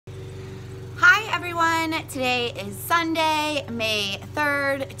Hi everyone, today is Sunday, May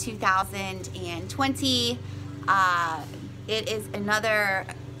 3rd, 2020. It is another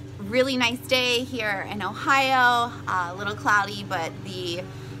really nice day here in Ohio. A little cloudy, but the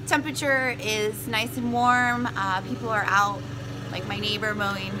temperature is nice and warm. People are out, like my neighbor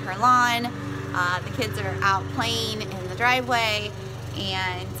mowing her lawn. The kids are out playing in the driveway.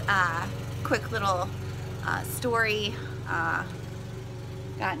 And quick little story.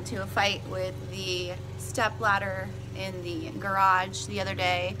 Got into a fight with the stepladder in the garage the other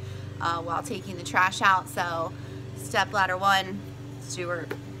day while taking the trash out. So stepladder 1,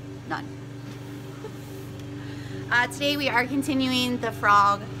 Stuart none. Today we are continuing the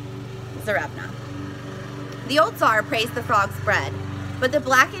Frog Czarevna. The old Tsar praised the frog's bread, but the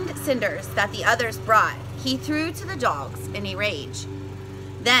blackened cinders that the others brought he threw to the dogs in a rage.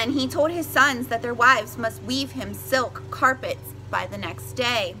 Then he told his sons that their wives must weave him silk carpets by the next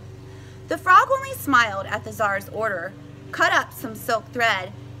day. The frog only smiled at the Tsar's order, cut up some silk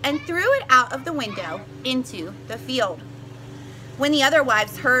thread, and threw it out of the window into the field. When the other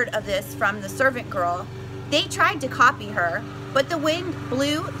wives heard of this from the servant girl, they tried to copy her, but the wind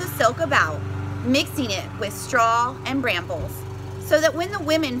blew the silk about, mixing it with straw and brambles, so that when the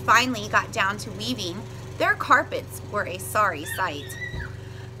women finally got down to weaving, their carpets were a sorry sight.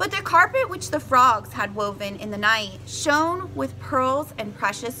 But the carpet which the frogs had woven in the night shone with pearls and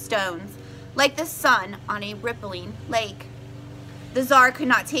precious stones, like the sun on a rippling lake. The Tsar could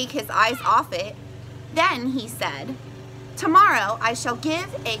not take his eyes off it. Then he said, "Tomorrow I shall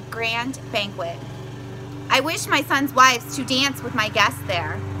give a grand banquet. I wish my sons' wives to dance with my guests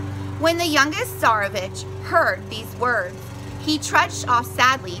there." When the youngest Tsarevich heard these words, he trudged off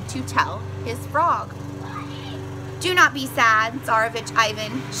sadly to tell his frog. "Do not be sad, Tsarevich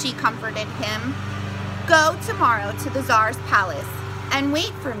Ivan," she comforted him. "Go tomorrow to the Tsar's palace and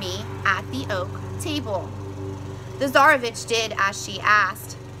wait for me at the oak table." The Tsarevich did as she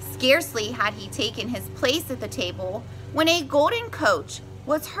asked. Scarcely had he taken his place at the table when a golden coach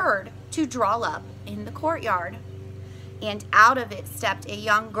was heard to draw up in the courtyard. And out of it stepped a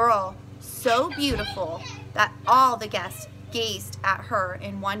young girl, so beautiful that all the guests gazed at her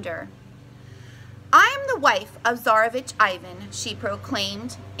in wonder. "I am the wife of Tsarevich Ivan," she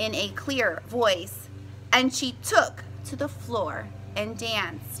proclaimed in a clear voice, and she took to the floor and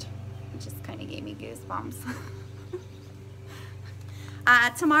danced. It just kind of gave me goosebumps.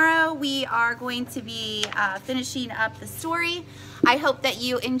 Tomorrow we are going to be finishing up the story. I hope that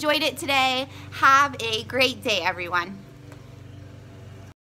you enjoyed it today. Have a great day, everyone.